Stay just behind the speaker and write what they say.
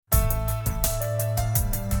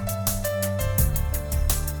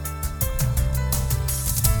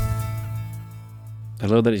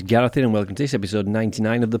Hello there, it's Gareth here and welcome to this episode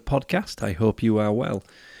 99 of the podcast. I hope you are well.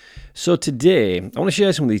 So today, I want to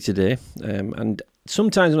share something with you today, and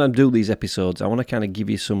sometimes when I do these episodes, I want to kind of give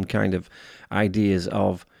you some kind of ideas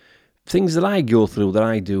of things that I go through, that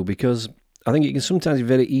I do, because I think it can sometimes be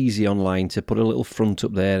very easy online to put a little front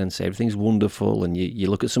up there and say everything's wonderful, and you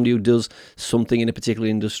look at somebody who does something in a particular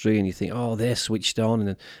industry and you think, oh, they're switched on,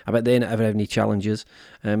 and I bet they never have any challenges.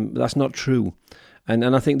 But that's not true.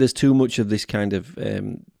 And I think there's too much of this kind of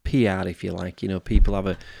PR, if you like. You know, people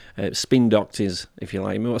have a spin doctors, if you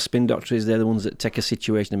like. You know what a spin doctor is? They're the ones that take a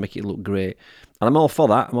situation and make it look great. And I'm all for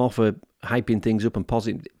that. I'm all for hyping things up and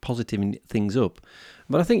positive things up.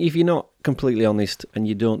 But I think if you're not completely honest and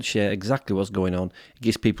you don't share exactly what's going on, it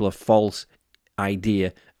gives people a false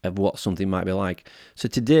idea of what something might be like. So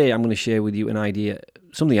today I'm going to share with you an idea,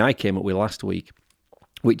 something I came up with last week,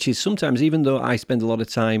 which is sometimes, even though I spend a lot of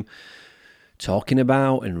time talking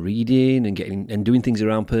about and reading and getting and doing things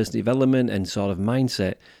around personal development and sort of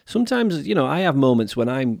mindset, sometimes, you know, I have moments when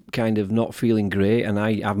I'm kind of not feeling great, and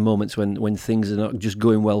I have moments when things are not just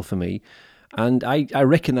going well for me. And I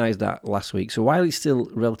recognised that last week. So while it's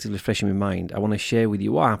still relatively fresh in my mind, I want to share with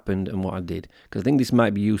you what happened and what I did, because I think this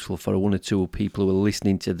might be useful for one or two people who are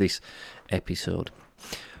listening to this episode.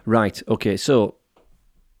 Right, okay, so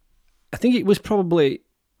I think it was probably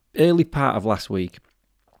early part of last week,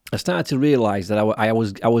 I started to realise that I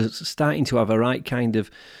was starting to have a right kind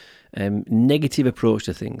of negative approach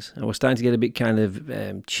to things. I was starting to get a bit kind of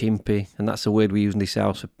chimpy, and that's the word we use in this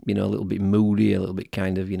house, you know, a little bit moody, a little bit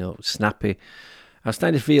kind of, you know, snappy. I was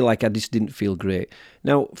starting to feel like I just didn't feel great.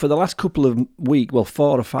 Now, for the last couple of weeks,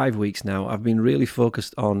 4 or 5 weeks now, I've been really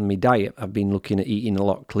focused on my diet. I've been looking at eating a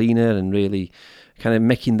lot cleaner and really kind of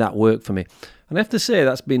making that work for me. And I have to say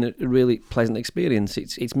that's been a really pleasant experience.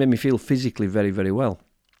 It's made me feel physically very, very well.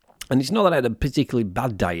 And it's not that I had a particularly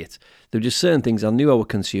bad diet. There were just certain things I knew I was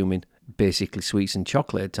consuming, basically sweets and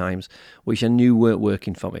chocolate at times, which I knew weren't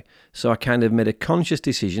working for me. So I kind of made a conscious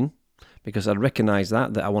decision, because I recognised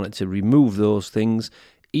that I wanted to remove those things,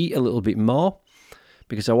 eat a little bit more,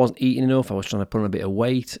 because I wasn't eating enough. I was trying to put on a bit of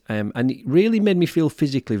weight, and it really made me feel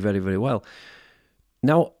physically very, very well.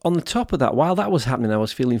 Now, on the top of that, while that was happening, I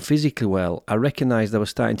was feeling physically well. I recognised I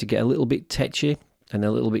was starting to get a little bit tetchy and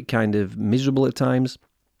a little bit kind of miserable at times.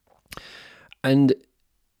 And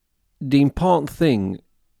the important thing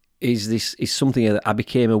is something that I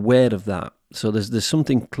became aware of that. So there's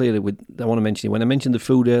something clearly I want to mention. When I mentioned the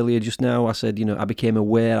food earlier just now, I said, you know, I became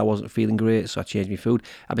aware I wasn't feeling great, so I changed my food.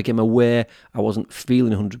 I became aware I wasn't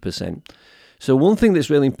feeling 100%. So one thing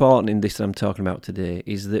that's really important in this that I'm talking about today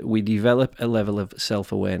is that we develop a level of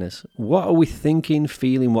self-awareness. What are we thinking,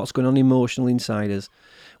 feeling, what's going on emotionally inside us?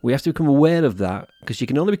 We have to become aware of that, because you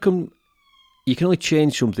can only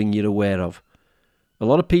change something you're aware of. A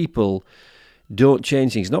lot of people don't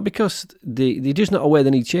change things, not because they're just not aware they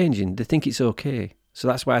need changing. They think it's okay. So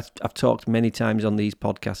that's why I've talked many times on these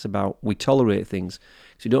podcasts about we tolerate things.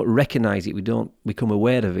 So we don't recognise it, we don't become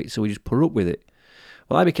aware of it, so we just put up with it.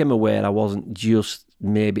 Well, I became aware I wasn't just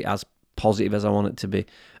maybe as positive as I wanted to be.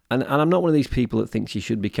 And I'm not one of these people that thinks you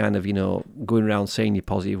should be kind of, you know, going around saying you're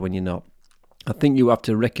positive when you're not. I think you have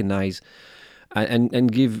to recognise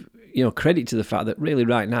and give, you know, credit to the fact that really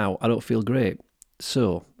right now I don't feel great.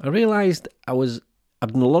 So I realised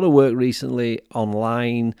I've done a lot of work recently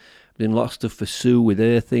online, doing a lot of stuff for Sue with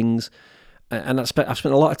her things, and I've spent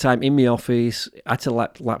a lot of time in my office at a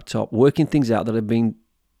laptop working things out that have been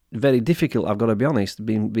very difficult. I've got to be honest,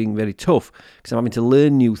 being very tough, because I'm having to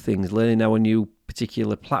learn new things, learning how a new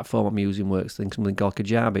particular platform I'm using works, something called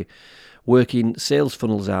Kajabi, working sales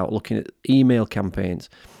funnels out, looking at email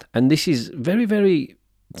campaigns, and this is very, very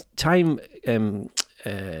time.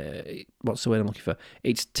 What's the word I'm looking for?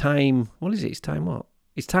 It's time. What is it? It's time what?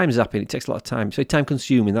 It's time zapping. It takes a lot of time. It's very time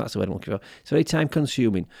consuming. That's the word I'm looking for. It's very time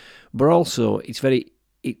consuming, but also it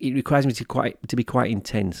requires me to be quite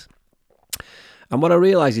intense. And what I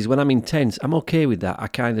realise is when I'm intense, I'm okay with that. I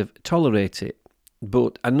kind of tolerate it.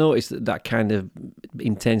 But I noticed that kind of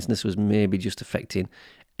intenseness was maybe just affecting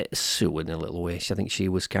Sue in a little way. I think she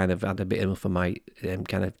was kind of had a bit enough of my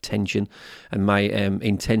kind of tension and my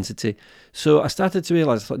intensity. So I started to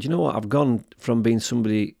realise, I thought, you know what? I've gone from being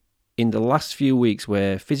somebody in the last few weeks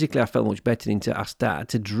where physically I felt much better into I started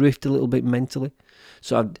to drift a little bit mentally.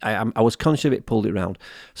 So I was conscious of it, pulled it round.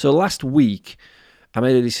 So last week I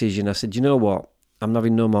made a decision. I said, you know what? I'm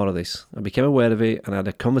having no more of this. I became aware of it and I had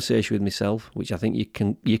a conversation with myself, which I think you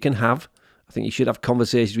can have. I think you should have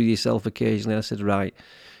conversations with yourself occasionally. I said, right,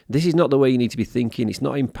 this is not the way you need to be thinking. It's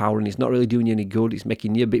not empowering. It's not really doing you any good. It's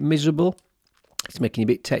making you a bit miserable. It's making you a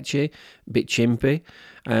bit tetchy, a bit chimpy,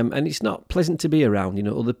 and it's not pleasant to be around,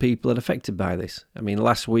 other people that are affected by this. I mean,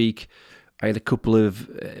 last week I had a couple of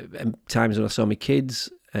times when I saw my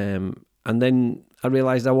kids, and then I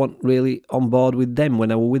realised I wasn't really on board with them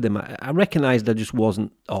when I was with them. I recognised I just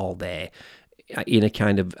wasn't all there in a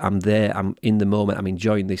kind of, I'm there, I'm in the moment, I'm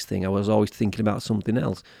enjoying this thing. I was always thinking about something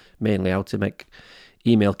else, mainly how to make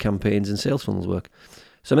email campaigns and sales funnels work.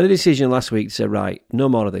 So I made a decision last week to say, right, no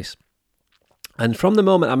more of this. And from the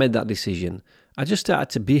moment I made that decision, I just started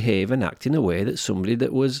to behave and act in a way that somebody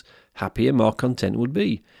that was happier, more content would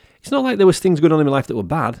be. It's not like there was things going on in my life that were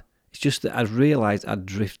bad. It's just that I realised I'd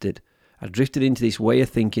drifted. I drifted into this way of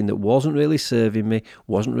thinking that wasn't really serving me,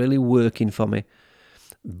 wasn't really working for me.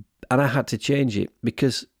 And I had to change it,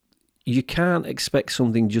 because you can't expect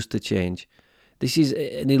something just to change. This is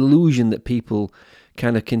an illusion that people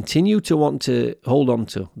kind of continue to want to hold on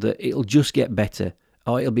to, that it'll just get better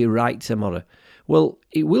or it'll be right tomorrow. Well,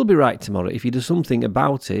 it will be right tomorrow if you do something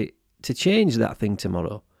about it to change that thing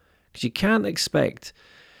tomorrow. Because you can't expect...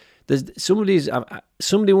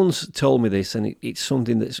 Somebody once told me this, and it's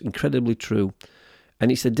something that's incredibly true.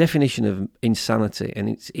 And it's the definition of insanity, and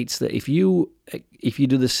it's that if you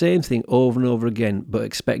do the same thing over and over again but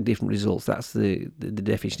expect different results, that's the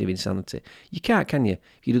definition of insanity. You can't, can you?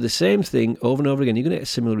 If you do the same thing over and over again, you're going to get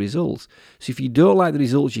similar results. So if you don't like the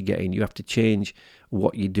results you're getting, you have to change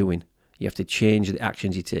what you're doing. You have to change the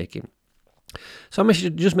actions you're taking. So I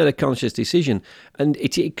just made a conscious decision, and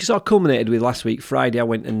it sort of culminated with last week, Friday. I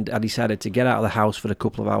went and I decided to get out of the house for a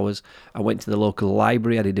couple of hours. I went to the local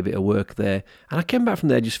library, I did a bit of work there, and I came back from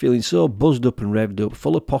there just feeling so buzzed up and revved up,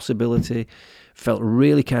 full of possibility, felt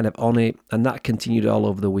really kind of on it, and that continued all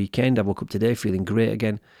over the weekend. I woke up today feeling great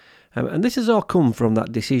again. And this has all come from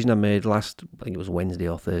that decision I made I think it was Wednesday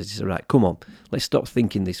or Thursday. So, right, come on, let's stop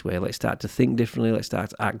thinking this way. Let's start to think differently. Let's start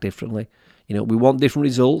to act differently. We want different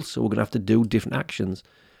results, so we're going to have to do different actions.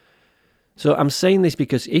 So I'm saying this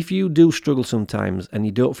because if you do struggle sometimes and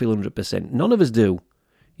you don't feel 100%, none of us do.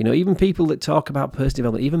 Even people that talk about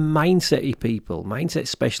personal development, even mindset-y people, mindset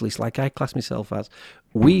specialists like I class myself as,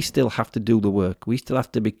 we still have to do the work. We still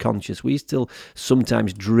have to be conscious. We still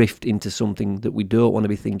sometimes drift into something that we don't want to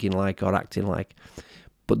be thinking like or acting like.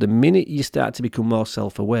 But the minute you start to become more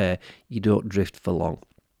self-aware, you don't drift for long.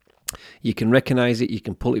 You can recognise it, you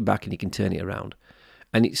can pull it back, and you can turn it around.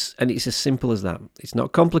 And it's as simple as that. It's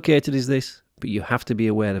not complicated as this, but you have to be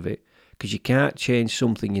aware of it, because you can't change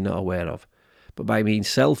something you're not aware of. But by being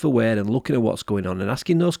self-aware and looking at what's going on and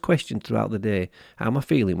asking those questions throughout the day, how am I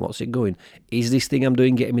feeling? What's it going? Is this thing I'm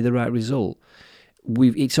doing getting me the right result?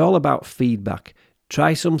 It's all about feedback.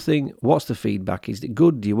 Try something. What's the feedback? Is it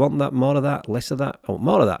good? Do you want that? More of that? Less of that? I want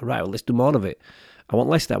more of that. Right, well, let's do more of it. I want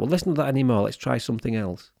less of that. Well, let's not do that anymore. Let's try something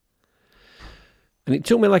else. And it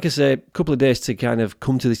took me, like I say, a couple of days to kind of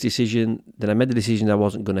come to this decision. Then I made the decision I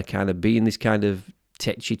wasn't going to kind of be in this kind of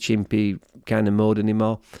tetchy, chimpy kind of mode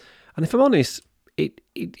anymore. And if I'm honest,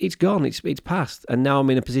 it's gone. It's passed. And now I'm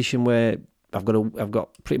in a position where I've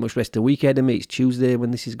got pretty much rest of the week ahead of me. It's Tuesday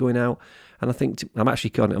when this is going out, and I think I'm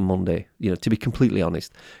actually calling it on Monday. To be completely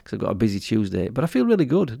honest, because I've got a busy Tuesday. But I feel really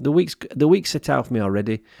good. The week's set out for me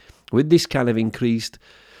already, with this kind of increased,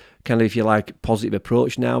 kind of, if you like, positive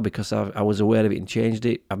approach now, because I was aware of it and changed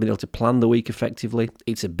it. I've been able to plan the week effectively.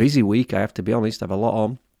 It's a busy week, I have to be honest. I have a lot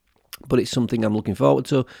on, but it's something I'm looking forward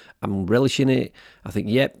to. I'm relishing it. I think,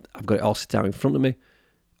 yep, I've got it all set out in front of me.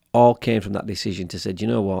 All came from that decision to say, do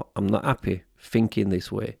you know what? I'm not happy thinking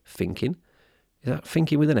this way. Thinking? Is that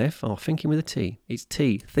thinking with an F or thinking with a T? It's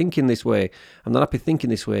T. Thinking this way. I'm not happy thinking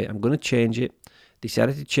this way. I'm going to change it.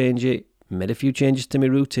 Decided to change it. Made a few changes to my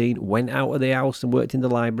routine, went out of the house and worked in the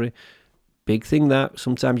library. Big thing that.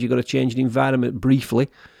 Sometimes you've got to change the environment briefly.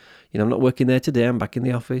 I'm not working there today, I'm back in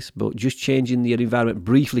the office, but just changing your environment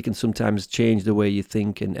briefly can sometimes change the way you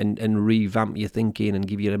think and revamp your thinking and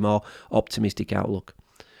give you a more optimistic outlook.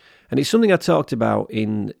 And it's something I talked about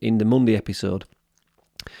in the Monday episode.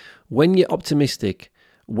 When you're optimistic,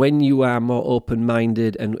 when you are more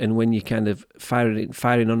open-minded and when you're kind of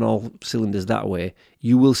firing on all cylinders that way,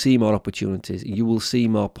 you will see more opportunities. You will see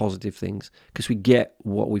more positive things, because we get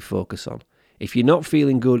what we focus on. If you're not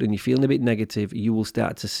feeling good and you're feeling a bit negative, you will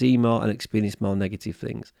start to see more and experience more negative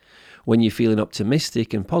things. When you're feeling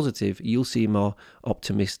optimistic and positive, you'll see more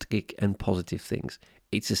optimistic and positive things.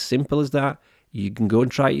 It's as simple as that. You can go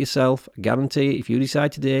and try it yourself. I guarantee if you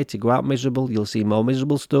decide today to go out miserable, you'll see more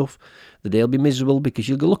miserable stuff. The day will be miserable because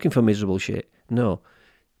you'll go looking for miserable shit. No.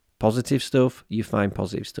 Positive stuff, you find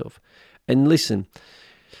positive stuff. And listen,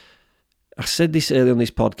 I said this earlier on this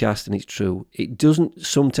podcast, and it's true. It doesn't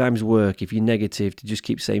sometimes work if you're negative to just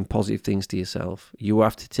keep saying positive things to yourself. You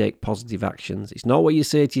have to take positive actions. It's not what you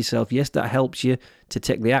say to yourself. Yes, that helps you to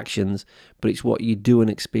take the actions, but it's what you do and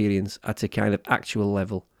experience at a kind of actual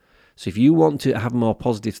level. So if you want to have more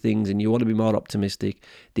positive things and you want to be more optimistic,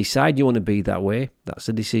 decide you want to be that way. That's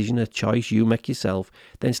a decision, a choice you make yourself.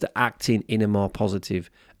 Then start acting in a more positive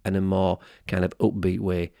and a more kind of upbeat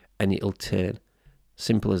way, and it'll turn.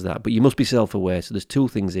 Simple as that. But you must be self-aware. So there's two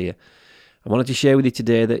things here. I wanted to share with you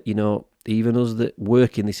today that, even us that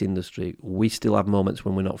work in this industry, we still have moments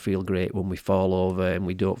when we not feel great, when we fall over and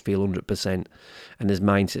we don't feel 100%. And there's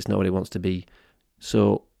mindsets nobody wants to be.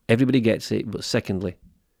 So everybody gets it. But secondly,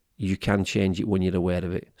 you can change it when you're aware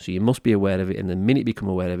of it. So you must be aware of it. And the minute you become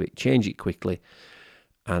aware of it, change it quickly.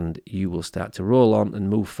 And you will start to roll on and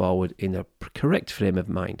move forward in a correct frame of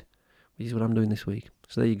mind, which is what I'm doing this week.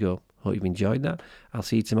 So there you go. Hope you've enjoyed that. I'll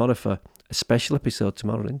see you tomorrow for a special episode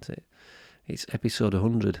tomorrow, isn't it? It's episode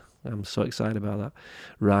 100. I'm so excited about that.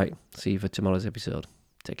 Right. See you for tomorrow's episode.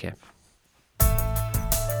 Take care.